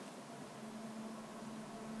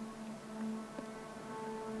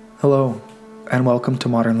Hello, and welcome to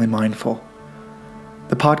Modernly Mindful,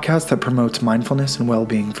 the podcast that promotes mindfulness and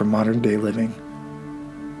well-being for modern-day living.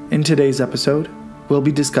 In today's episode, we'll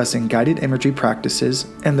be discussing guided imagery practices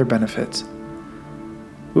and their benefits.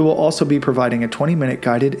 We will also be providing a 20-minute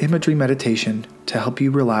guided imagery meditation to help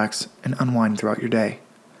you relax and unwind throughout your day.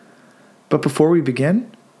 But before we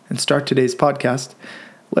begin and start today's podcast,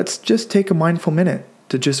 let's just take a mindful minute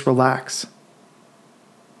to just relax.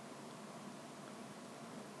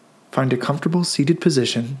 Find a comfortable seated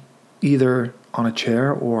position, either on a chair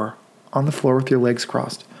or on the floor with your legs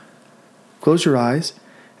crossed. Close your eyes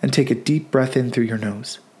and take a deep breath in through your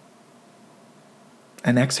nose.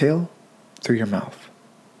 And exhale through your mouth.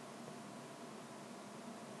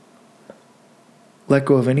 Let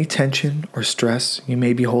go of any tension or stress you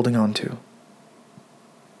may be holding on to.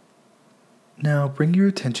 Now bring your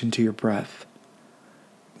attention to your breath.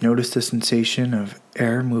 Notice the sensation of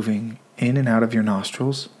air moving in and out of your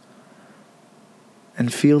nostrils,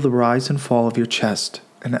 and feel the rise and fall of your chest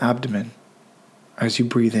and abdomen as you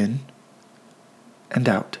breathe in and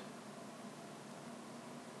out.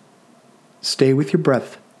 Stay with your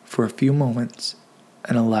breath for a few moments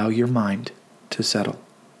and allow your mind to settle.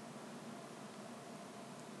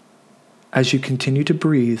 As you continue to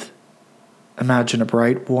breathe, imagine a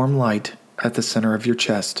bright, warm light at the center of your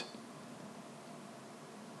chest.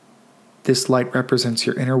 This light represents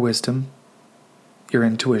your inner wisdom, your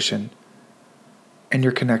intuition, and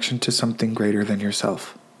your connection to something greater than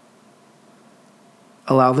yourself.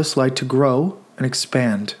 Allow this light to grow and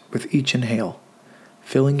expand with each inhale,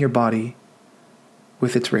 filling your body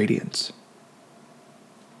with its radiance.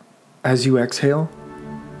 As you exhale,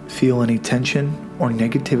 feel any tension or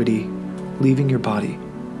negativity leaving your body,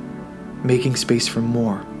 making space for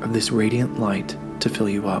more of this radiant light to fill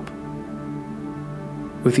you up.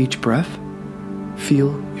 With each breath,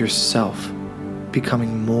 feel yourself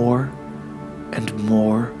becoming more and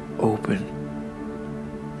more open,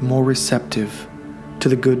 more receptive to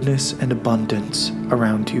the goodness and abundance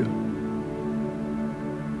around you.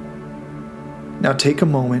 Now take a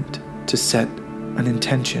moment to set an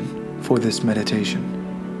intention for this meditation.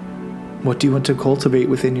 What do you want to cultivate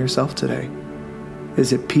within yourself today?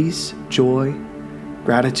 Is it peace, joy,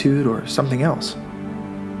 gratitude, or something else?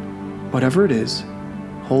 Whatever it is,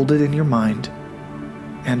 hold it in your mind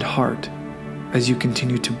and heart as you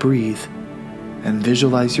continue to breathe and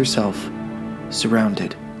visualize yourself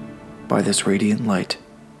surrounded by this radiant light.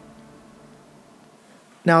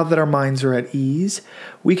 Now that our minds are at ease,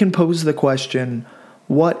 we can pose the question,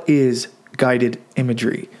 what is guided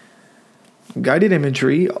imagery? Guided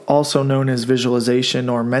imagery, also known as visualization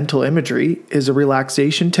or mental imagery, is a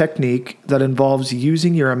relaxation technique that involves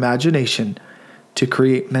using your imagination to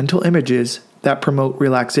create mental images that promote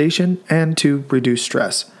relaxation and to reduce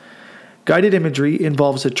stress. Guided imagery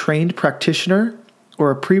involves a trained practitioner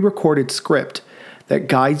or a pre-recorded script that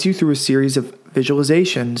guides you through a series of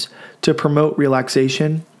visualizations to promote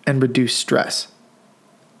relaxation and reduce stress.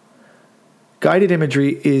 Guided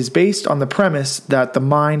imagery is based on the premise that the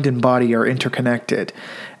mind and body are interconnected,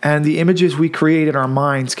 and the images we create in our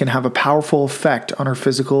minds can have a powerful effect on our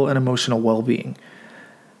physical and emotional well-being.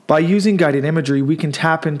 By using guided imagery, we can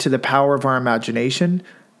tap into the power of our imagination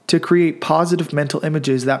to create positive mental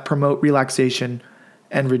images that promote relaxation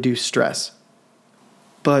and reduce stress.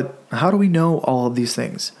 But how do we know all of these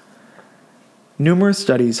things? Numerous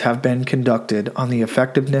studies have been conducted on the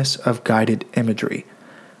effectiveness of guided imagery.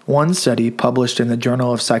 One study published in the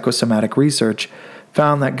Journal of Psychosomatic Research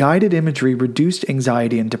found that guided imagery reduced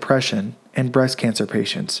anxiety and depression in breast cancer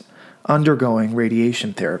patients undergoing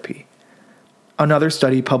radiation therapy. Another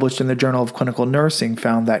study published in the Journal of Clinical Nursing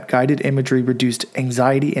found that guided imagery reduced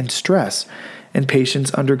anxiety and stress in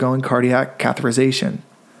patients undergoing cardiac catheterization.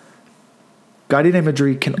 Guided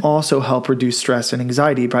imagery can also help reduce stress and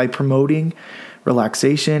anxiety by promoting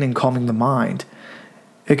relaxation and calming the mind.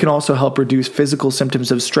 It can also help reduce physical symptoms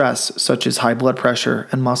of stress, such as high blood pressure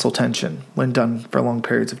and muscle tension, when done for long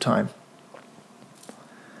periods of time.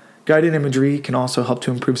 Guided imagery can also help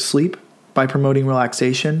to improve sleep by promoting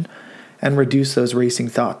relaxation and reduce those racing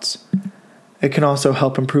thoughts. It can also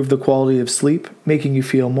help improve the quality of sleep, making you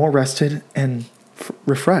feel more rested and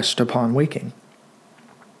refreshed upon waking.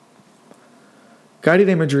 Guided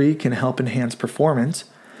imagery can help enhance performance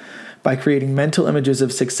by creating mental images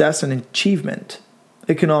of success and achievement.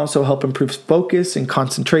 It can also help improve focus and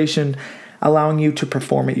concentration, allowing you to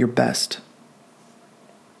perform at your best.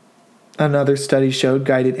 Another study showed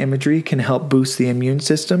guided imagery can help boost the immune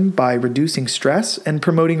system by reducing stress and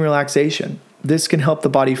promoting relaxation. This can help the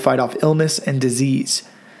body fight off illness and disease.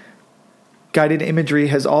 Guided imagery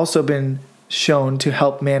has also been shown to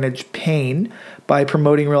help manage pain by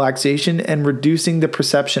promoting relaxation and reducing the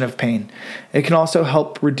perception of pain. It can also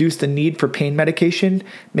help reduce the need for pain medication,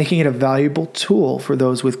 making it a valuable tool for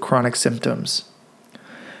those with chronic symptoms.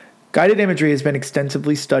 Guided imagery has been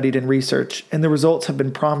extensively studied and researched, and the results have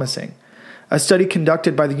been promising. A study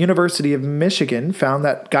conducted by the University of Michigan found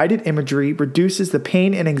that guided imagery reduces the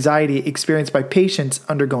pain and anxiety experienced by patients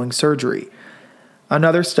undergoing surgery.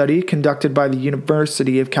 Another study conducted by the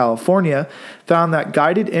University of California found that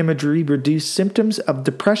guided imagery reduced symptoms of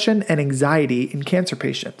depression and anxiety in cancer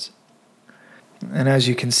patients. And as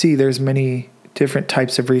you can see, there's many different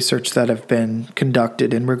types of research that have been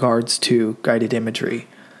conducted in regards to guided imagery.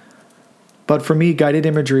 But for me, guided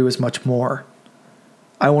imagery was much more.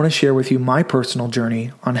 I want to share with you my personal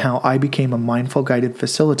journey on how I became a mindful guided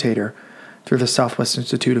facilitator through the Southwest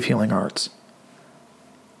Institute of Healing Arts.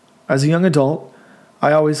 As a young adult,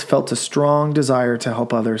 I always felt a strong desire to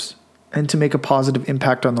help others and to make a positive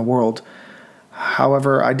impact on the world.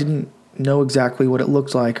 However, I didn't know exactly what it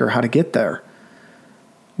looked like or how to get there.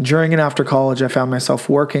 During and after college, I found myself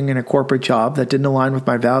working in a corporate job that didn't align with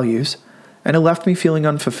my values, and it left me feeling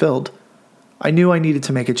unfulfilled. I knew I needed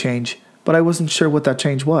to make a change, but I wasn't sure what that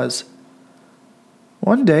change was.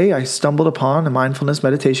 One day, I stumbled upon a mindfulness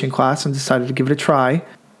meditation class and decided to give it a try,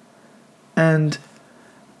 and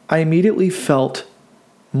I immediately felt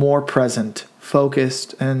more present,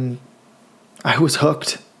 focused, and I was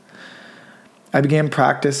hooked. I began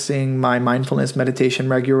practicing my mindfulness meditation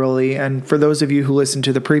regularly, and for those of you who listened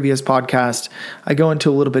to the previous podcast, I go into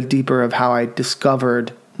a little bit deeper of how I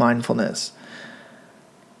discovered mindfulness.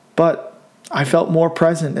 But I felt more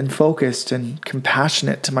present and focused and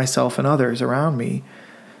compassionate to myself and others around me.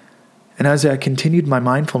 And as I continued my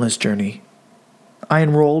mindfulness journey, I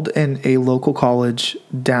enrolled in a local college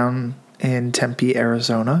down in Tempe,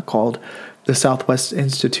 Arizona called the Southwest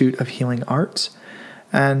Institute of Healing Arts.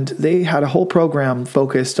 And they had a whole program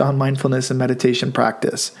focused on mindfulness and meditation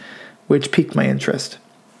practice, which piqued my interest.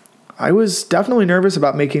 I was definitely nervous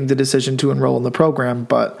about making the decision to enroll in the program,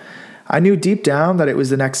 but I knew deep down that it was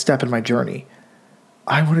the next step in my journey.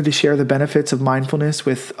 I wanted to share the benefits of mindfulness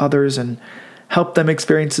with others and help them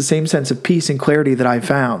experience the same sense of peace and clarity that I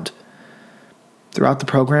found. Throughout the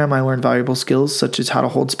program, I learned valuable skills such as how to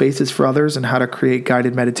hold spaces for others and how to create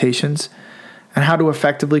guided meditations, and how to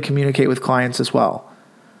effectively communicate with clients as well.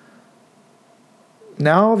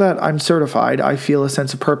 Now that I'm certified, I feel a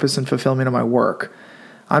sense of purpose and fulfillment in my work.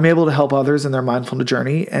 I'm able to help others in their mindfulness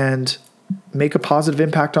journey and make a positive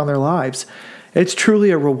impact on their lives. It's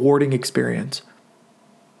truly a rewarding experience.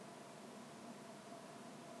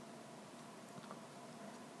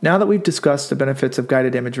 Now that we've discussed the benefits of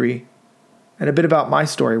guided imagery and a bit about my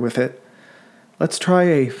story with it, let's try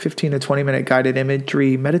a 15 to 20 minute guided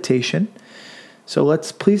imagery meditation. So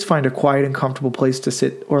let's please find a quiet and comfortable place to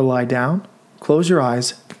sit or lie down. Close your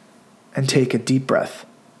eyes and take a deep breath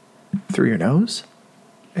through your nose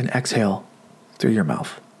and exhale through your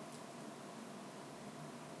mouth.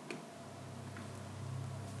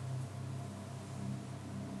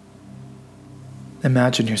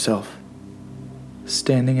 Imagine yourself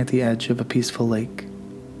standing at the edge of a peaceful lake.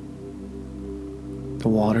 The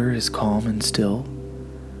water is calm and still,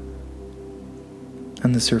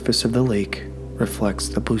 and the surface of the lake reflects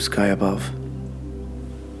the blue sky above.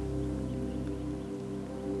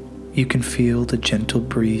 You can feel the gentle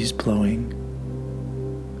breeze blowing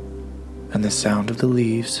and the sound of the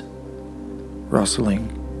leaves rustling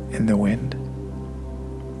in the wind.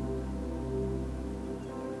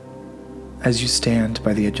 As you stand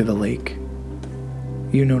by the edge of the lake,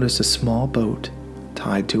 you notice a small boat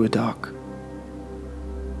tied to a dock.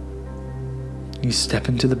 You step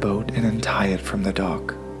into the boat and untie it from the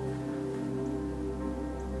dock.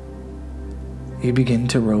 You begin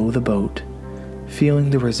to row the boat, feeling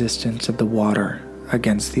the resistance of the water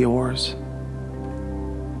against the oars.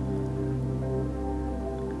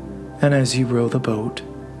 And as you row the boat,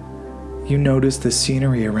 you notice the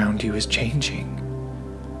scenery around you is changing.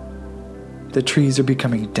 The trees are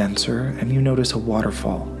becoming denser, and you notice a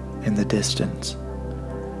waterfall in the distance.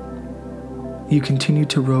 You continue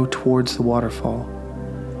to row towards the waterfall,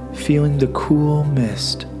 feeling the cool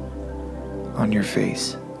mist on your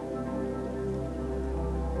face.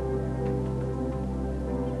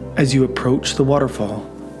 As you approach the waterfall,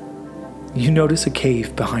 you notice a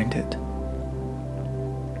cave behind it.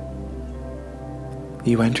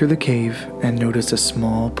 You enter the cave and notice a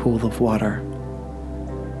small pool of water.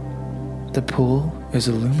 The pool is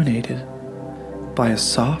illuminated by a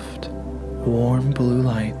soft, warm blue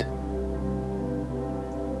light.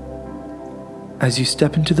 As you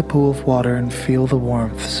step into the pool of water and feel the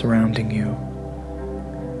warmth surrounding you,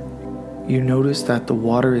 you notice that the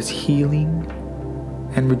water is healing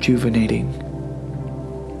and rejuvenating,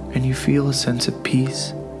 and you feel a sense of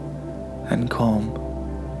peace and calm.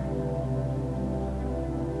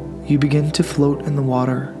 You begin to float in the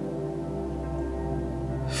water,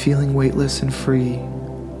 feeling weightless and free.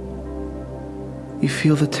 You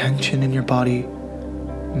feel the tension in your body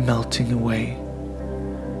melting away,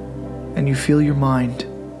 and you feel your mind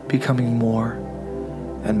becoming more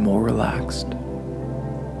and more relaxed.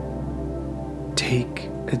 Take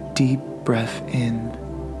a deep breath in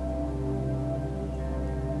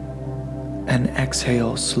and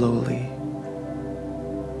exhale slowly,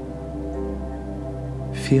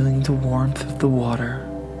 feeling the warmth of the water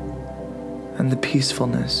and the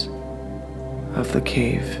peacefulness of the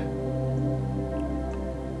cave.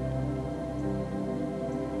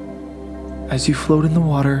 As you float in the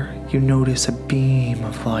water, you notice a beam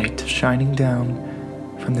of light shining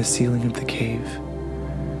down from the ceiling of the cave.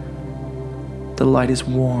 The light is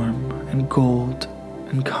warm and gold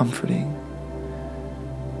and comforting,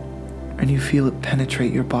 and you feel it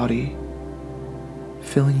penetrate your body,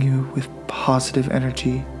 filling you with positive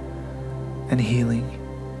energy and healing.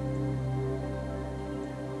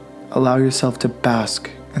 Allow yourself to bask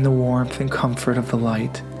in the warmth and comfort of the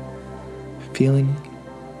light, feeling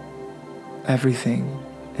everything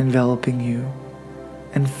enveloping you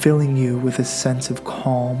and filling you with a sense of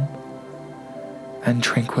calm and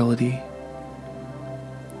tranquility.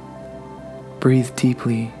 Breathe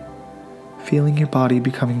deeply, feeling your body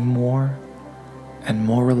becoming more and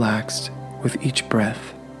more relaxed with each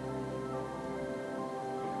breath.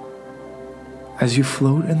 As you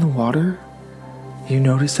float in the water, you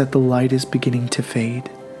notice that the light is beginning to fade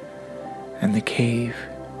and the cave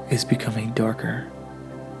is becoming darker.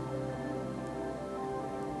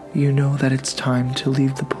 You know that it's time to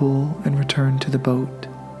leave the pool and return to the boat.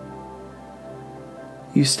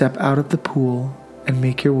 You step out of the pool and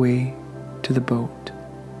make your way to the boat,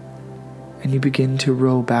 and you begin to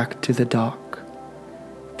row back to the dock,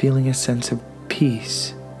 feeling a sense of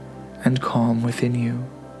peace and calm within you.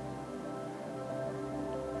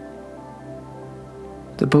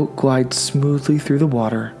 The boat glides smoothly through the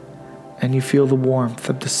water, and you feel the warmth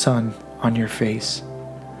of the sun on your face.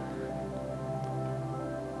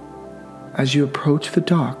 As you approach the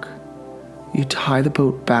dock, you tie the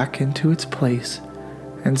boat back into its place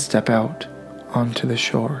and step out onto the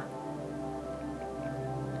shore.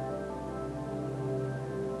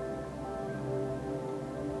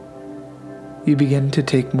 You begin to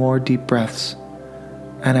take more deep breaths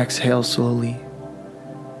and exhale slowly,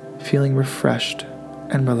 feeling refreshed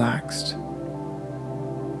and relaxed.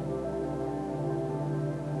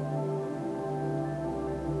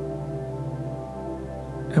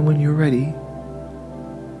 And when you're ready,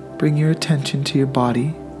 bring your attention to your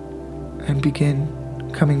body and begin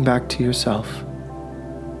coming back to yourself.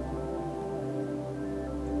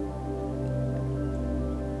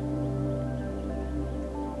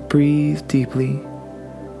 Breathe deeply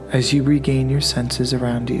as you regain your senses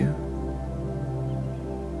around you.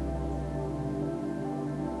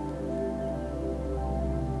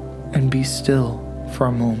 And be still for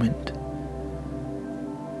a moment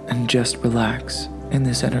and just relax in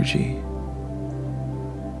this energy.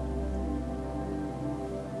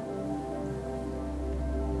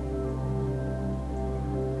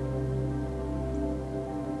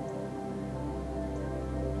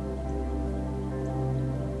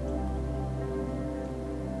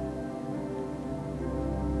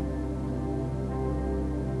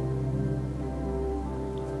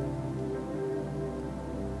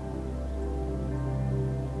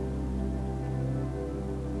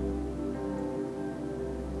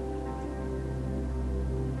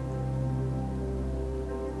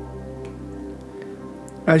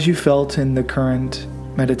 As you felt in the current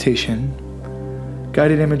meditation,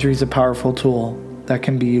 guided imagery is a powerful tool that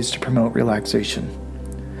can be used to promote relaxation.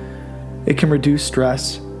 It can reduce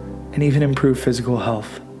stress and even improve physical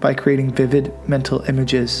health by creating vivid mental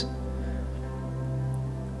images.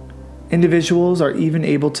 Individuals are even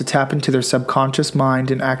able to tap into their subconscious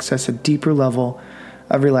mind and access a deeper level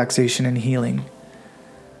of relaxation and healing.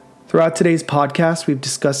 Throughout today's podcast, we've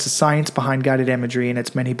discussed the science behind guided imagery and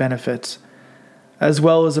its many benefits, as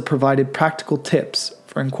well as provided practical tips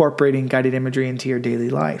for incorporating guided imagery into your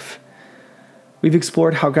daily life. We've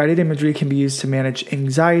explored how guided imagery can be used to manage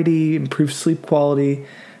anxiety, improve sleep quality,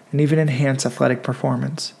 and even enhance athletic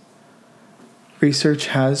performance. Research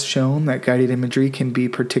has shown that guided imagery can be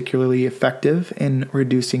particularly effective in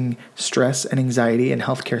reducing stress and anxiety in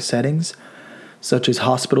healthcare settings, such as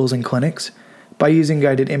hospitals and clinics. By using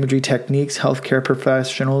guided imagery techniques, healthcare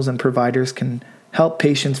professionals and providers can help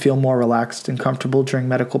patients feel more relaxed and comfortable during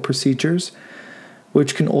medical procedures,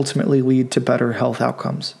 which can ultimately lead to better health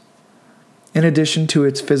outcomes. In addition to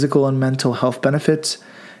its physical and mental health benefits,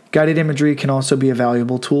 guided imagery can also be a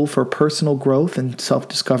valuable tool for personal growth and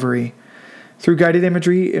self-discovery. Through guided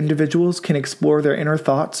imagery, individuals can explore their inner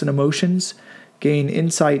thoughts and emotions, gain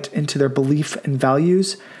insight into their beliefs and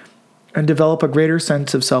values, and develop a greater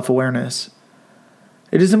sense of self-awareness.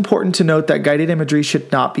 It is important to note that guided imagery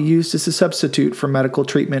should not be used as a substitute for medical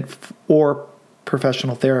treatment or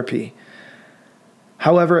professional therapy.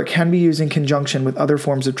 However, it can be used in conjunction with other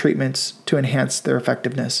forms of treatments to enhance their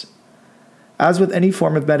effectiveness. As with any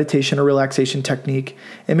form of meditation or relaxation technique,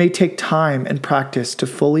 it may take time and practice to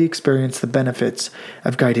fully experience the benefits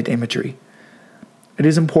of guided imagery. It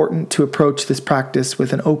is important to approach this practice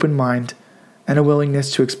with an open mind and a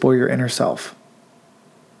willingness to explore your inner self.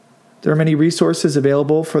 There are many resources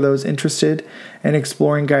available for those interested in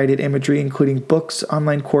exploring guided imagery, including books,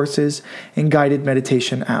 online courses, and guided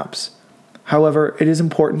meditation apps. However, it is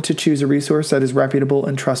important to choose a resource that is reputable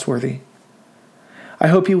and trustworthy. I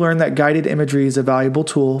hope you learned that guided imagery is a valuable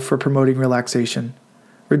tool for promoting relaxation,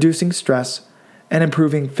 reducing stress, and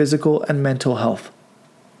improving physical and mental health.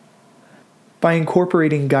 By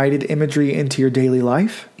incorporating guided imagery into your daily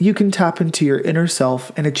life, you can tap into your inner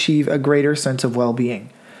self and achieve a greater sense of well-being.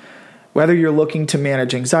 Whether you're looking to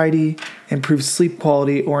manage anxiety, improve sleep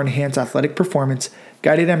quality, or enhance athletic performance,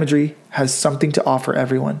 guided imagery has something to offer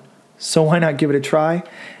everyone. So why not give it a try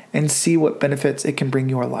and see what benefits it can bring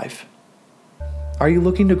your life? Are you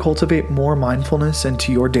looking to cultivate more mindfulness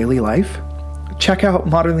into your daily life? Check out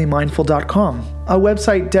modernlymindful.com, a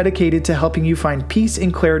website dedicated to helping you find peace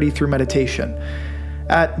and clarity through meditation.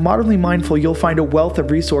 At Modernly Mindful, you'll find a wealth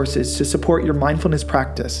of resources to support your mindfulness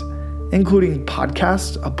practice, including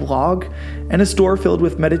podcasts, a blog, and a store filled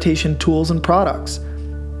with meditation tools and products.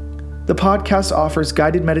 The podcast offers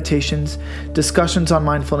guided meditations, discussions on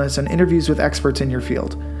mindfulness, and interviews with experts in your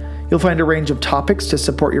field. You'll find a range of topics to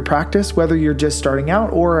support your practice, whether you're just starting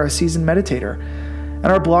out or are a seasoned meditator. And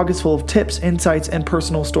our blog is full of tips, insights, and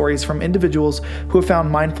personal stories from individuals who have found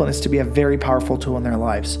mindfulness to be a very powerful tool in their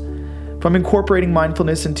lives. From incorporating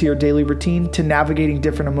mindfulness into your daily routine to navigating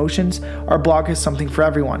different emotions, our blog has something for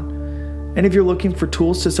everyone. And if you're looking for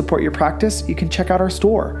tools to support your practice, you can check out our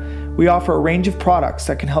store. We offer a range of products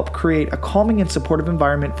that can help create a calming and supportive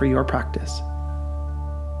environment for your practice.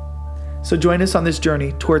 So join us on this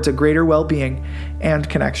journey towards a greater well-being and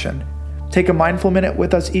connection. Take a mindful minute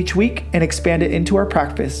with us each week and expand it into our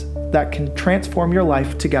practice that can transform your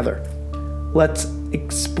life together. Let's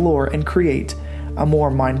explore and create a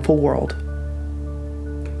more mindful world.